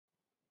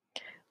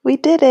We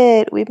did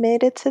it. We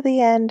made it to the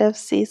end of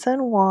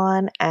season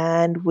one,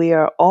 and we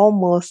are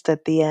almost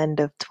at the end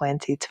of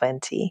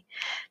 2020.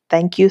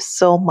 Thank you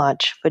so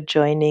much for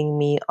joining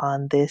me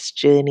on this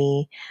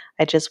journey.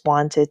 I just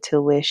wanted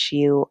to wish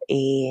you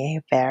a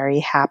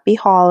very happy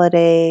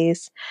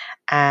holidays,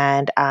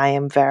 and I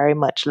am very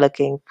much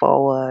looking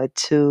forward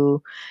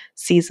to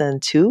season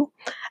two.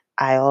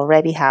 I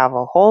already have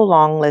a whole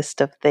long list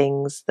of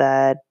things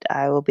that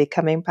I will be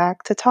coming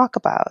back to talk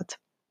about.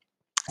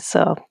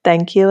 So,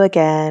 thank you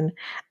again.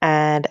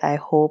 And I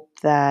hope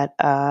that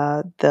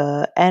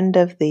the end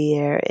of the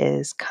year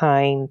is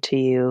kind to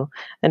you.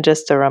 And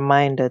just a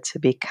reminder to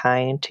be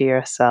kind to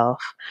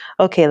yourself.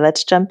 Okay,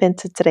 let's jump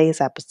into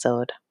today's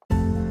episode.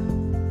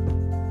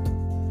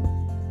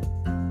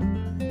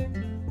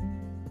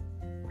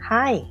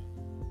 Hi,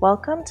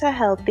 welcome to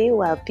Healthy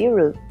Wealthy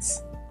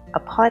Roots,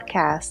 a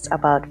podcast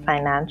about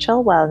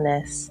financial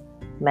wellness,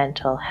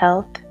 mental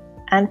health,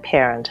 and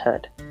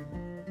parenthood.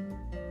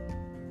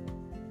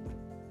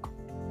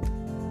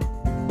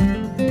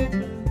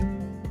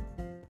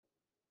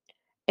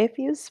 If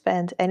you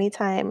spent any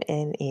time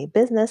in a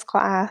business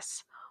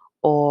class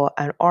or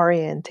an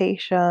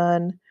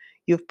orientation,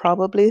 you've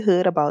probably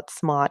heard about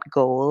SMART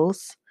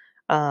goals.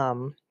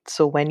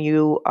 So, when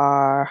you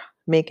are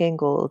making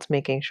goals,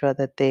 making sure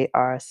that they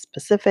are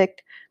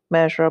specific,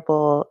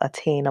 measurable,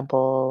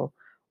 attainable,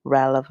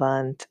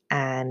 relevant,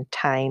 and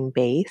time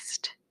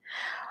based.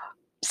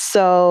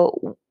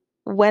 So,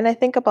 when I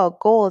think about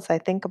goals, I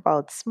think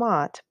about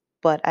SMART,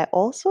 but I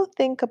also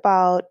think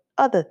about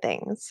other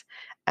things.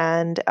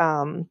 And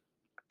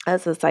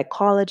as a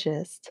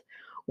psychologist,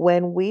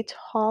 when we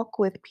talk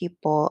with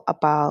people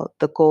about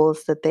the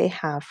goals that they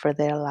have for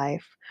their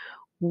life,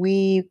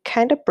 we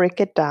kind of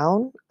break it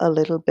down a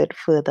little bit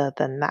further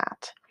than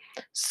that.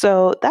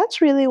 So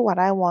that's really what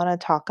I want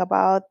to talk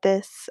about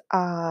this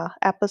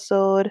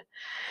episode,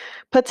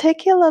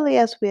 particularly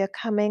as we are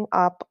coming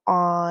up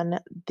on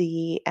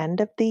the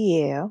end of the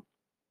year.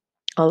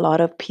 A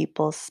lot of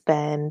people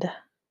spend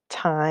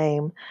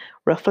time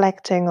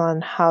reflecting on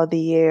how the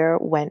year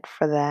went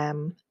for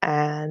them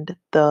and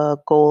the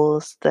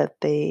goals that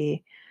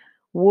they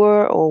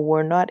were or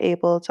were not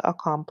able to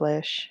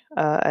accomplish,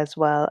 as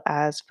well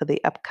as for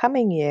the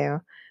upcoming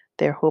year,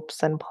 their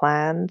hopes and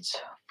plans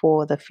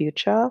for the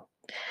future.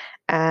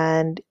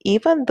 And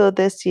even though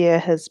this year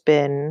has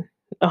been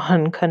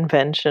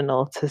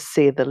unconventional to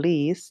say the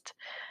least,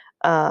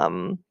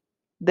 um,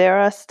 there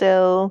are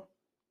still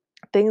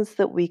things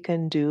that we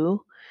can do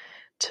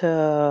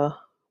to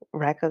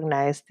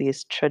recognize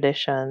these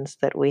traditions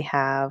that we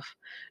have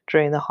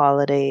during the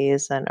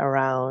holidays and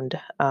around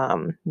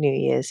New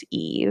Year's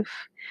Eve.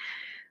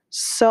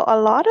 So, a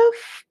lot of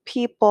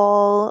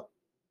people,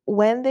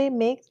 when they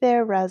make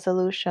their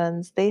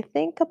resolutions, they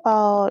think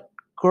about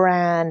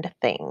grand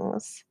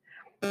things.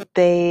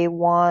 They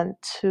want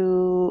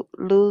to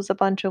lose a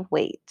bunch of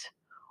weight,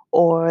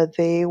 or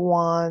they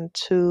want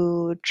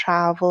to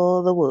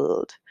travel the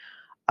world.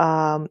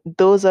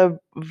 Those are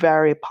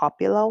very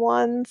popular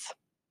ones.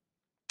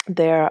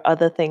 There are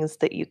other things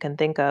that you can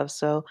think of.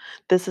 So,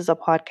 this is a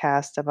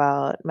podcast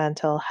about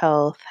mental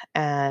health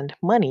and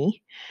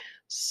money.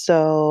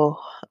 So,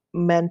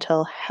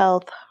 mental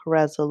health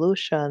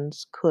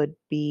resolutions could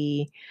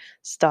be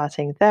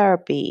starting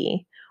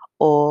therapy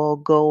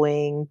or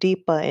going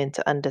deeper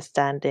into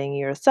understanding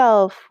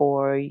yourself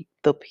or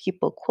the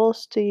people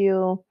close to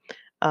you.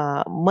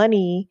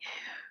 Money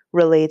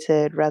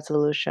related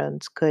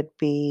resolutions could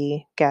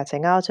be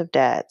getting out of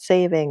debt,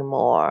 saving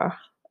more,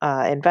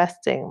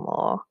 investing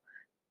more,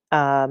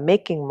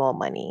 making more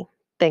money,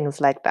 things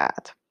like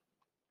that.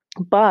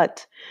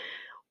 But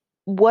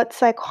what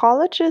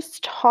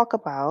psychologists talk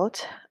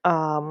about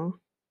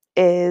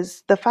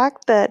is the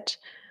fact that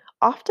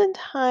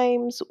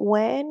oftentimes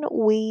when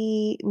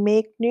we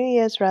make New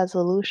Year's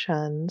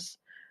resolutions,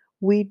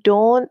 we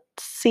don't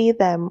see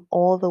them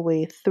all the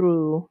way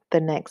through the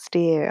next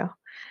year.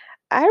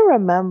 I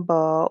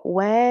remember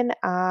when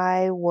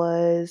I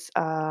was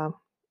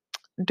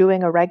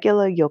doing a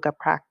regular yoga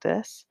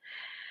practice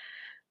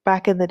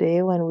back in the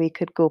day when we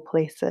could go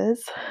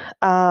places,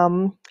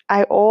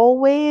 I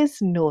always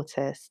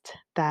noticed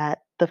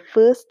that the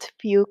first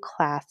few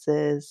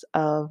classes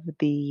of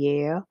the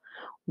year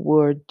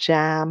were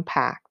jam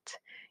packed.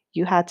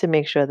 You had to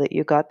make sure that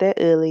you got there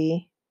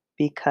early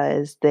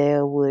because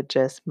there were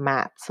just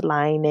mats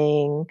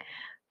lining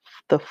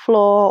the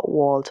floor,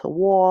 wall to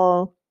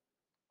wall.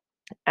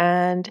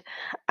 And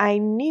I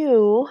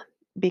knew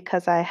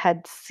because I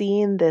had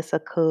seen this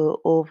occur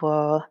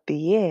over the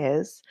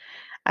years,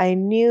 I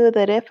knew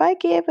that if I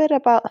gave it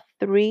about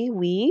 3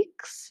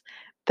 weeks,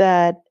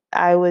 that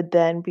I would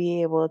then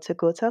be able to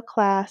go to a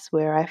class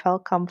where I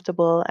felt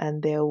comfortable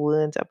and there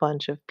weren't a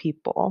bunch of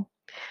people.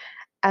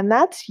 And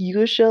that's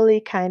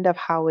usually kind of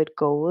how it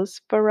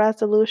goes for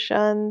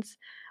resolutions,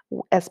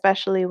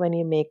 especially when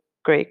you make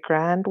great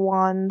grand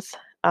ones.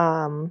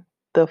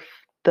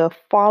 The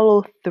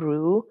follow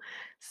through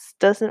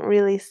doesn't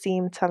really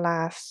seem to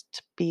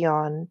last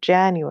beyond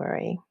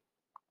January.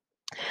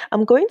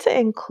 I'm going to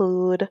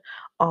include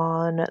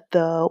on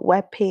the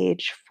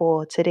webpage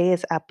for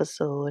today's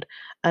episode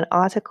an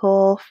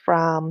article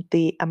from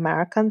the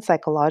American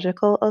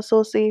Psychological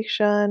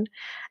Association.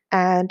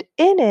 And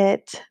in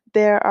it,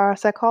 there are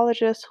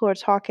psychologists who are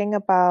talking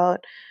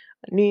about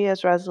New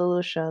Year's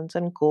resolutions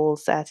and goal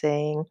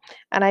setting.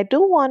 And I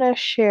do want to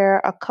share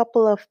a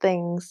couple of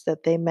things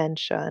that they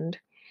mentioned.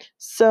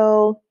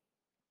 So,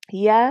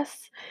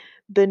 yes,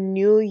 the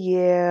new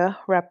year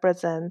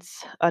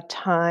represents a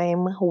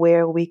time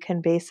where we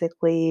can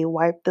basically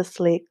wipe the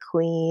slate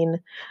clean,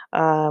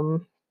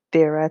 um,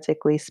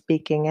 theoretically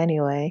speaking,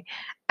 anyway,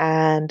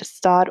 and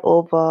start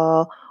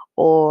over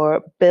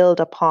or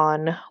build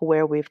upon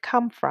where we've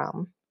come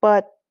from.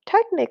 But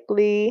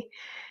technically,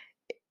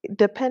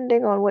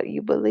 depending on what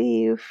you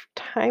believe,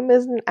 time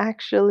isn't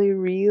actually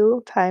real.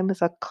 Time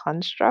is a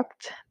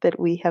construct that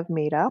we have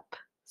made up.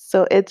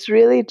 So it's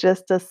really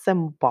just a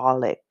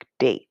symbolic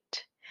date.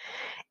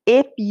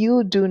 If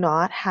you do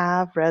not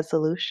have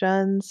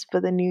resolutions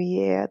for the new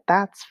year,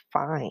 that's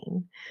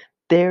fine.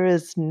 There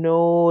is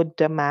no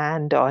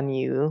demand on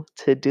you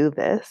to do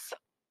this.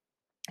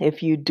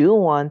 If you do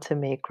want to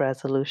make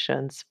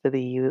resolutions for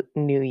the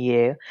new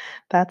year,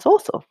 that's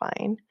also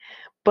fine.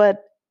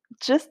 But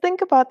just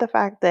think about the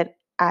fact that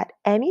at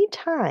any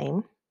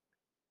time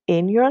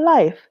in your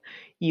life,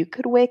 you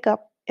could wake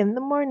up in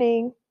the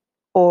morning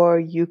or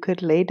you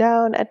could lay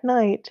down at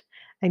night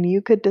and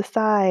you could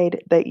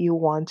decide that you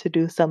want to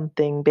do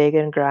something big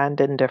and grand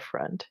and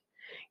different.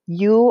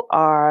 You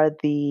are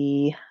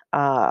the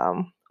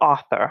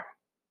author,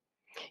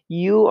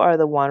 you are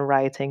the one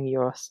writing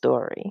your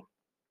story.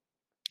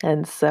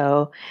 And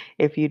so,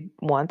 if you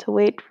want to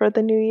wait for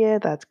the new year,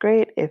 that's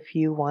great. If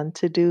you want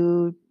to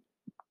do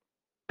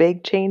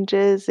big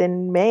changes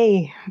in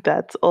May,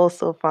 that's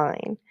also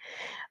fine.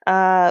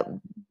 Uh,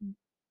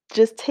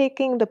 just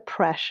taking the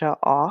pressure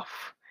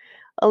off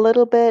a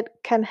little bit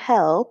can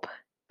help.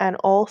 And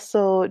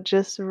also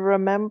just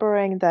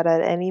remembering that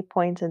at any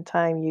point in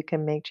time you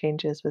can make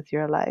changes with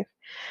your life.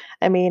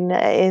 I mean,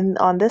 in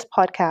on this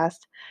podcast,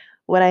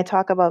 when I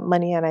talk about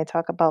money and I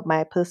talk about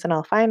my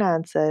personal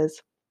finances,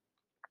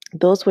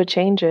 those were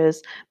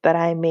changes that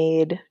I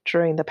made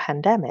during the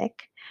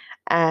pandemic.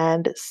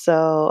 And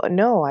so,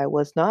 no, I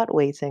was not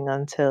waiting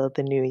until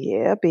the new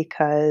year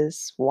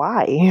because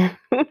why?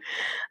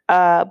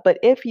 But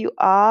if you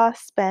are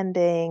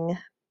spending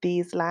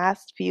these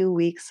last few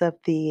weeks of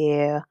the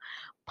year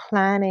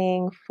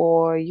planning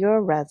for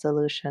your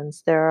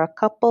resolutions, there are a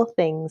couple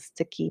things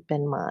to keep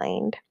in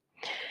mind.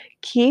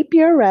 Keep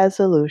your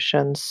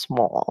resolutions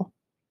small.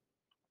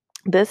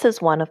 This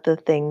is one of the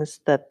things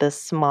that the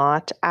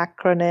SMART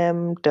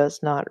acronym does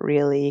not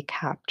really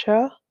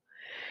capture.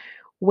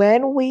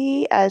 When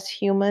we as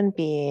human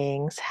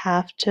beings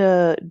have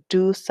to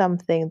do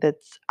something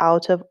that's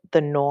out of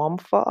the norm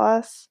for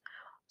us,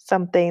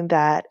 something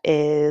that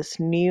is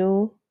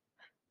new,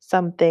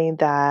 something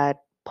that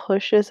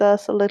pushes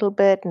us a little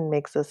bit and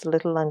makes us a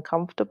little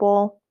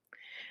uncomfortable,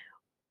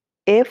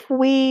 if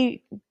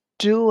we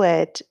do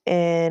it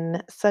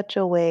in such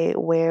a way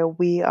where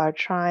we are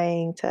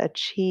trying to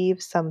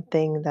achieve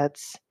something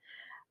that's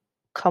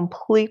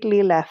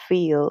completely left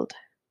field,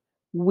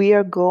 we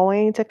are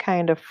going to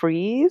kind of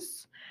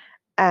freeze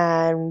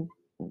and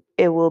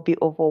it will be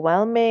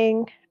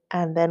overwhelming,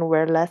 and then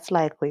we're less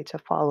likely to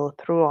follow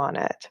through on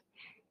it.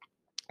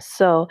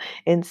 So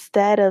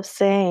instead of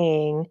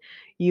saying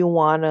you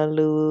want to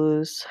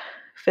lose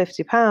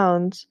 50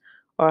 pounds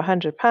or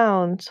 100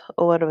 pounds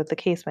or whatever the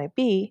case might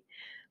be,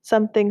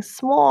 something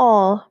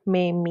small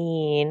may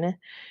mean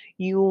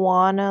you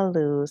want to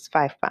lose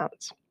 5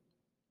 pounds.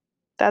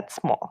 That's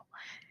small.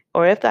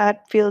 Or if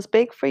that feels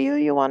big for you,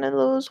 you want to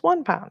lose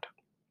 1 pound.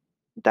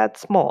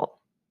 That's small.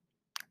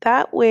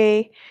 That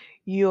way,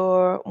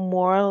 you're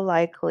more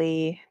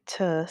likely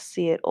to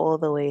see it all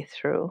the way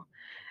through.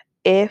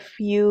 If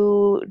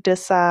you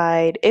just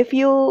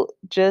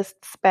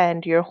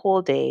spend your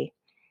whole day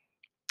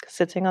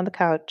sitting on the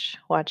couch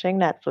watching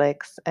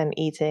Netflix and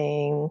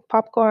eating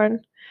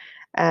popcorn,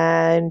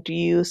 and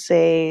you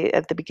say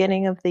at the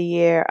beginning of the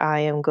year, I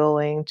am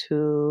going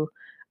to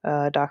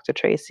Dr.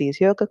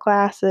 Tracy's yoga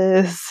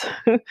classes,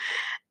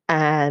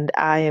 and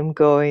I am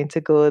going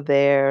to go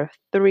there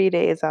 3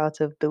 days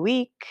out of the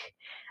week,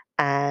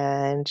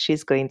 and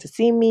she's going to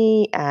see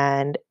me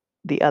and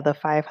the other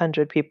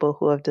 500 people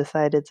who have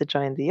decided to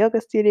join the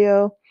yoga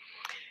studio.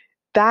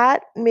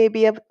 That may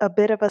be a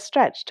bit of a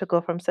stretch to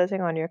go from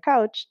sitting on your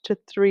couch to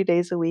 3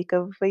 days a week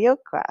of a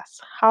yoga class.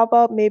 How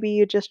about maybe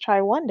you just try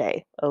 1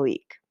 day a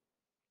week?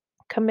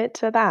 Commit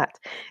to that.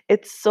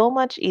 It's so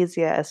much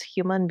easier as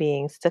human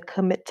beings to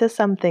commit to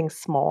something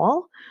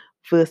small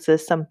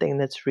versus something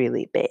that's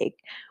really big.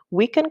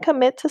 We can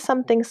commit to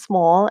something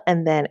small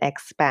and then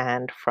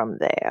expand from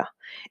there.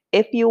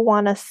 If you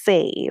want to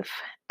save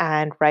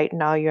and right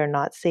now you're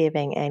not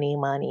saving any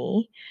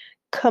money,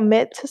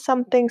 commit to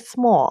something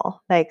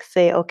small. Like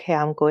say, okay,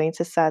 I'm going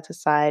to set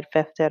aside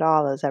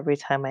 $50 every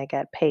time I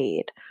get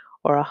paid.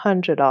 or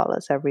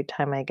 $100 every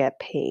time I get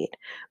paid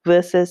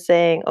versus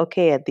saying,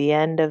 okay, at the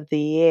end of the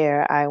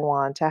year, I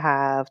want to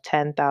have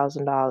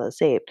 $10,000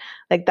 saved.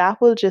 Like that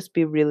will just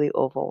be really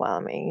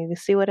overwhelming. You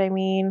see what I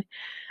mean?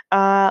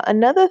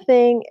 Another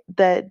thing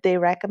that they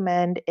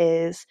recommend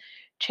is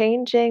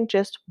changing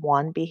just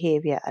one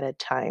behavior at a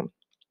time.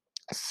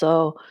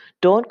 So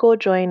don't go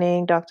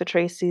joining Dr.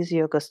 Tracy's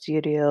yoga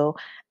studio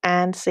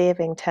and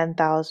saving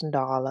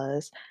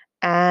 $10,000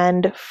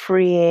 and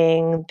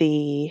freeing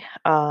the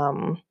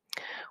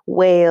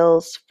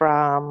whales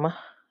from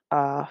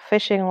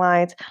fishing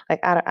lines. Like,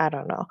 I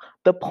don't know.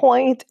 The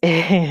point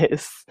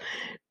is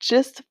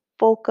just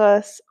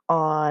focus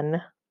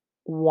on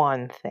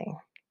one thing.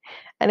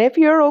 And if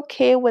you're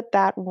okay with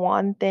that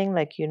one thing,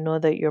 like you know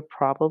that you're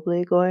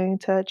probably going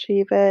to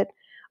achieve it,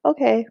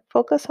 okay,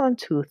 focus on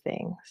two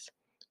things.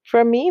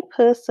 For me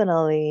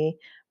personally,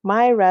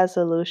 my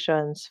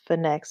resolutions for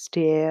next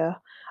year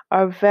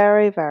are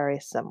very, very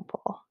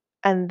simple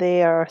and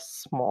they are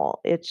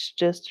small. It's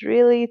just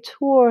really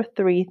two or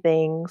three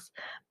things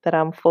that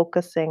I'm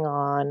focusing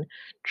on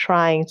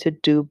trying to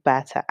do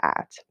better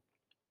at.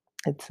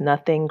 It's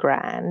nothing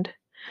grand.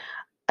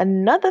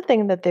 Another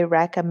thing that they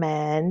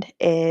recommend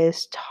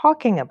is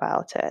talking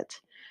about it.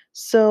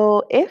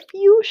 So, if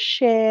you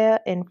share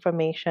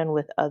information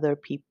with other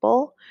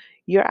people,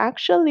 you're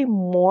actually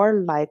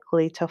more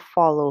likely to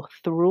follow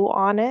through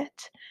on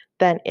it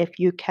than if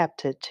you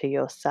kept it to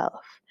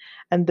yourself.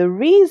 And the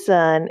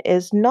reason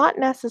is not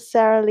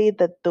necessarily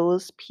that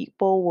those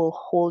people will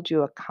hold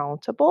you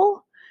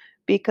accountable,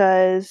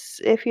 because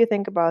if you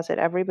think about it,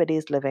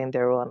 everybody's living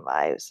their own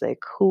lives.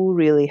 Like, who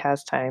really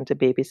has time to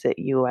babysit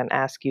you and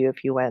ask you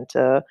if you went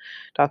to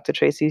Dr.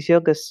 Tracy's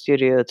yoga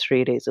studio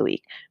 3 days a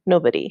week?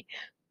 Nobody.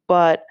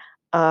 But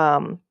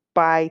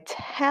by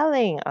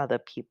telling other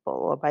people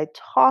or by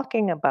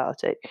talking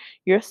about it,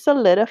 you're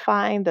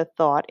solidifying the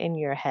thought in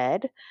your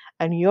head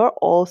and you're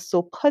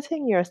also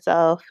putting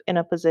yourself in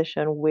a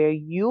position where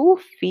you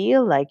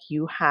feel like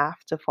you have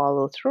to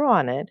follow through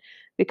on it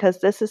because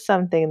this is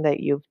something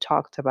that you've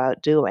talked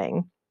about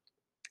doing.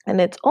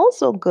 And it's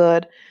also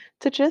good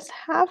to just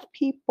have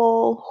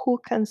people who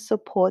can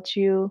support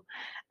you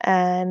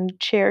and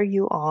cheer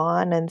you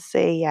on and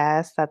say,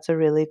 yes, that's a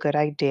really good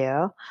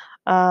idea.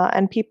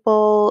 And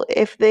people,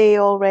 if they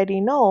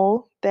already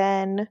know,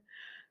 then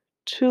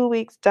 2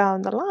 weeks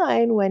down the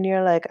line, when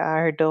you're like,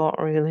 I don't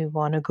really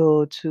want to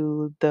go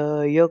to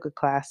the yoga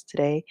class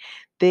today,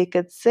 they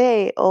could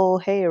say, oh,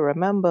 hey,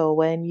 remember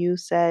when you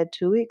said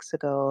 2 weeks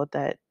ago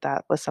that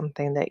that was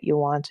something that you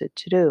wanted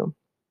to do?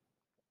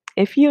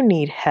 If you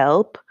need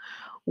help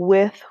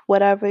with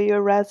whatever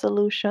your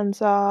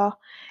resolutions are,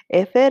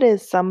 if it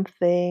is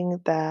something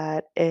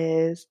that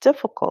is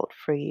difficult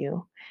for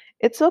you,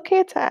 it's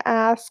okay to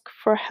ask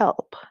for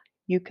help.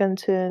 You can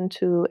turn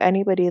to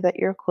anybody that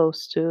you're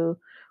close to,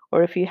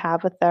 or if you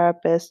have a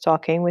therapist,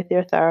 talking with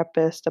your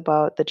therapist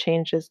about the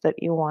changes that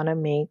you want to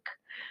make.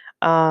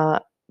 Uh,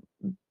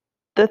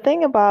 the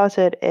thing about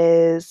it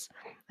is,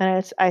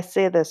 and I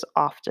say this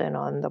often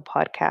on the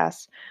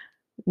podcast,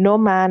 no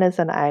man is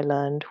an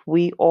island.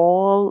 We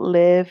all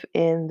live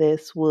in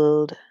this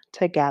world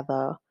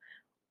together.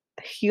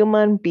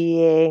 Human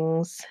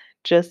beings,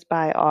 just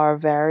by our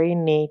very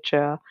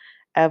nature,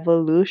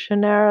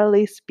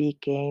 evolutionarily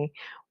speaking,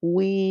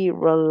 we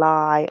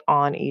rely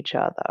on each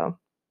other.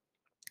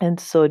 And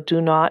so do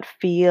not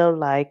feel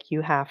like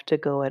you have to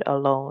go it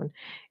alone.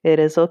 It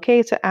is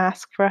okay to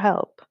ask for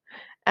help.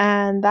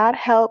 And that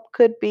help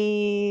could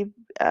be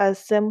as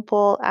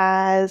simple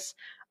as,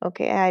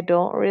 okay, I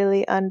don't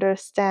really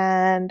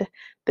understand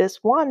this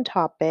one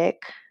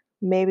topic.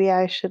 Maybe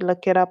I should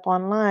look it up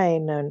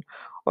online, and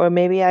or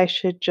maybe I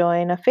should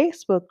join a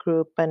Facebook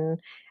group and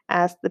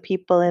ask the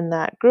people in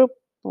that group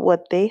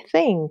what they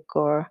think,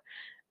 or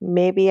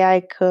maybe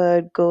I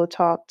could go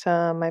talk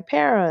to my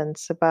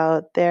parents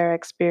about their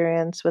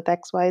experience with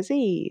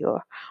XYZ,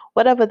 or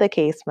whatever the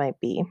case might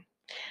be.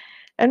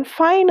 And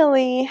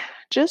finally,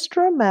 just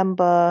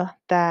remember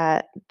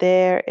that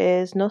there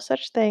is no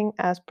such thing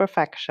as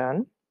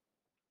perfection.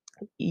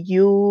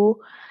 You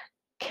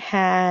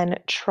can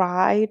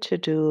try to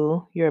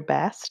do your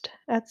best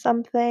at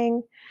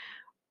something,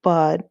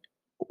 but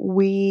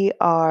we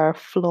are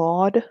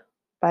flawed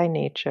by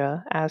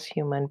nature as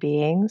human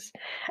beings,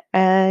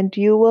 and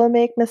you will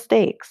make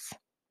mistakes.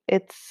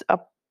 It's a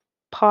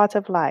part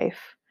of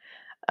life.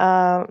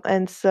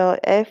 And so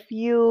if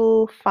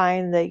you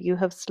find that you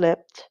have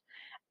slipped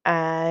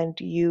and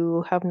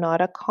you have not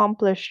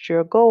accomplished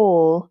your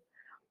goal,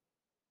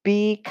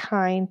 be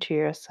kind to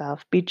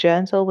yourself, be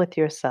gentle with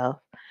yourself.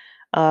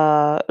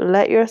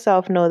 Let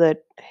yourself know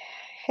that,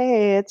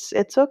 hey,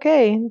 it's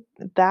okay.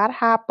 That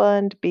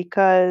happened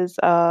because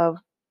of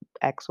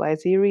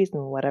XYZ reason,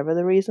 whatever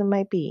the reason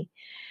might be.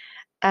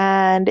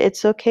 And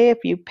it's okay if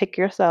you pick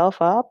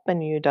yourself up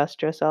and you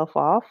dust yourself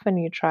off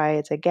and you try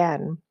it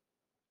again.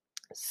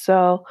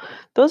 So,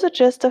 those are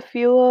just a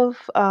few of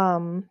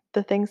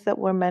the things that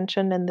were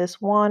mentioned in this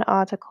one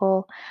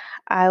article.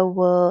 I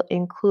will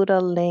include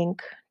a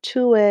link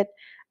to it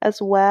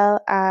as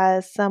well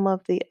as some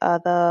of the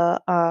other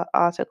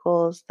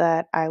articles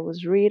that I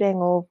was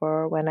reading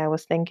over when I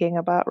was thinking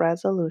about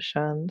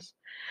resolutions.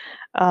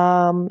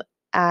 Um,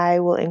 I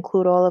will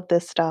include all of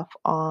this stuff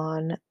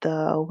on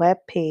the web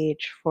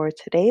page for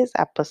today's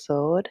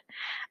episode,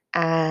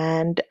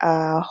 and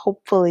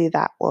hopefully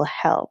that will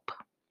help.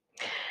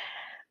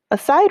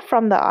 Aside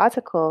from the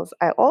articles,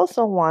 I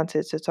also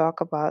wanted to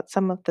talk about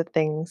some of the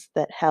things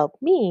that help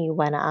me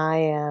when I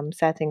am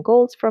setting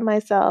goals for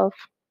myself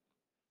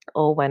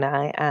or when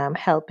I am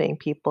helping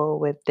people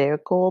with their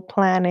goal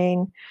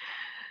planning.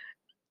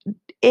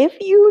 If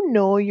you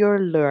know your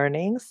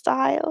learning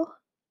style,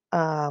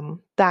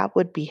 that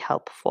would be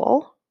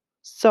helpful.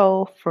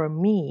 So for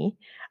me,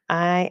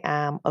 I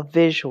am a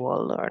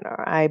visual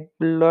learner. I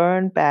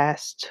learn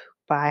best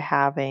by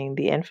having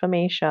the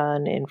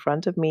information in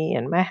front of me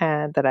in my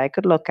head that I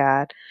could look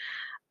at.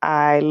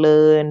 I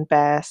learn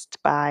best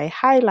by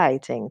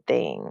highlighting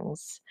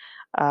things.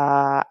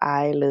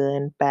 I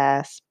learn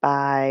best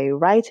by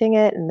writing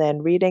it and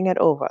then reading it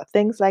over,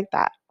 things like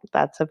that.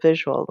 That's a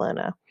visual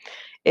learner.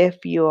 If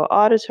you're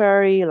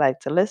auditory, you like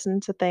to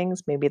listen to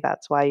things, maybe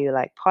that's why you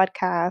like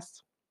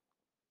podcasts.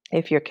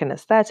 If you're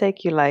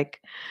kinesthetic, you like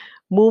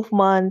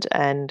movement,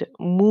 and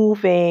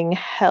moving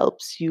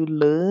helps you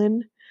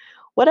learn,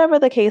 whatever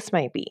the case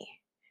might be.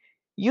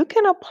 You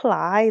can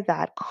apply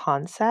that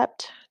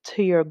concept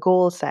to your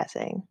goal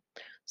setting.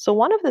 So,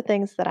 one of the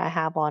things that I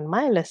have on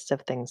my list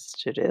of things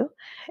to do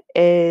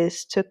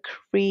is to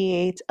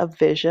create a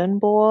vision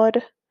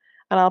board,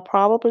 and I'll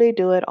probably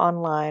do it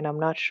online. I'm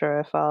not sure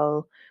if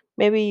I'll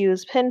maybe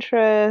use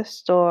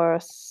Pinterest or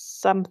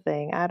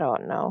something. I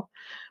don't know.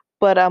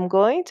 But I'm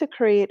going to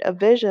create a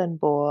vision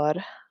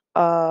board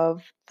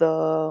of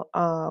the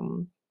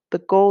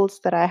goals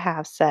that I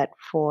have set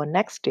for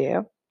next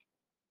year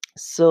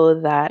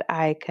so that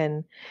I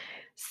can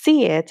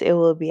see it. It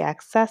will be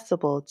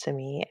accessible to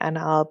me, and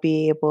I'll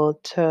be able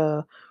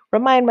to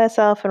remind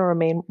myself and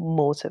remain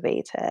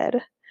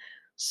motivated.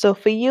 So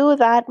for you,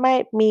 that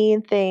might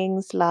mean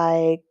things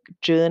like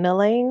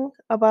journaling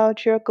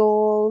about your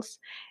goals.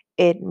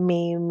 It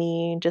may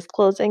mean just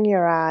closing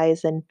your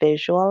eyes and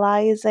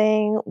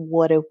visualizing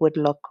what it would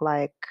look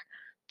like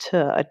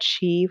to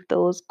achieve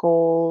those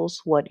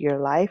goals, what your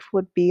life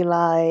would be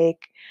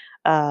like,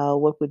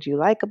 what would you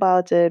like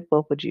about it,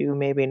 what would you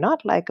maybe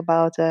not like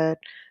about it,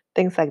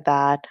 things like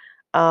that.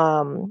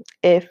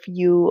 If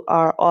you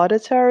are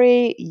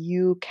auditory,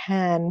 you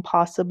can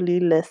possibly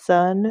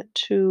listen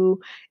to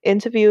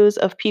interviews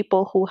of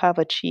people who have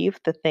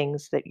achieved the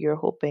things that you're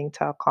hoping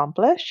to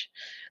accomplish.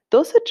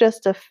 Those are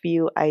just a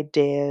few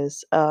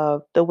ideas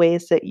of the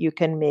ways that you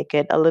can make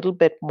it a little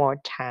bit more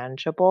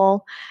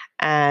tangible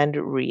and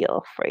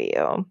real for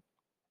you.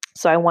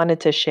 So I wanted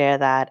to share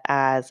that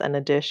as an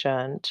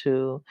addition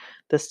to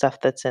the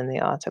stuff that's in the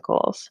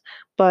articles.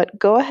 But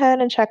go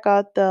ahead and check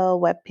out the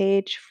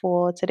webpage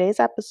for today's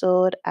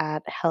episode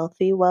at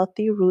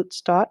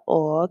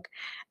healthywealthyroots.org,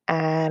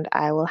 and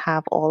I will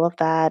have all of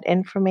that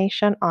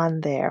information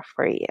on there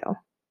for you.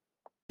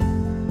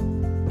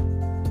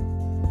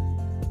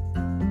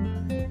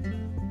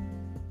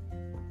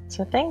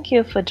 So thank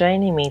you for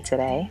joining me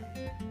today.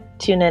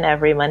 Tune in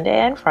every Monday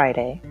and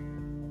Friday.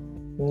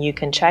 You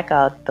can check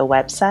out the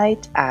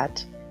website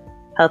at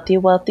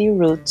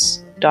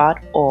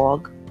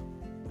healthywealthyroots.org.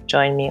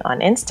 Join me on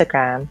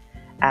Instagram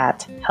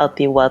at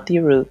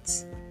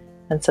healthywealthyroots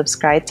and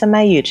subscribe to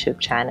my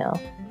YouTube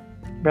channel.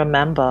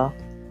 Remember,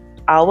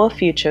 our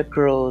future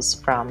grows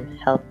from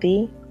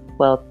healthy,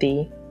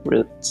 wealthy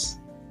roots.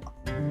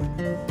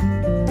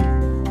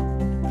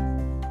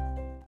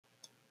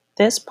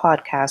 This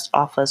podcast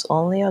offers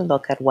only a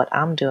look at what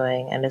I'm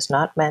doing and is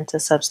not meant to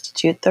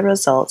substitute the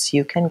results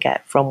you can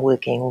get from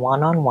working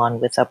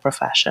one-on-one with a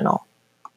professional.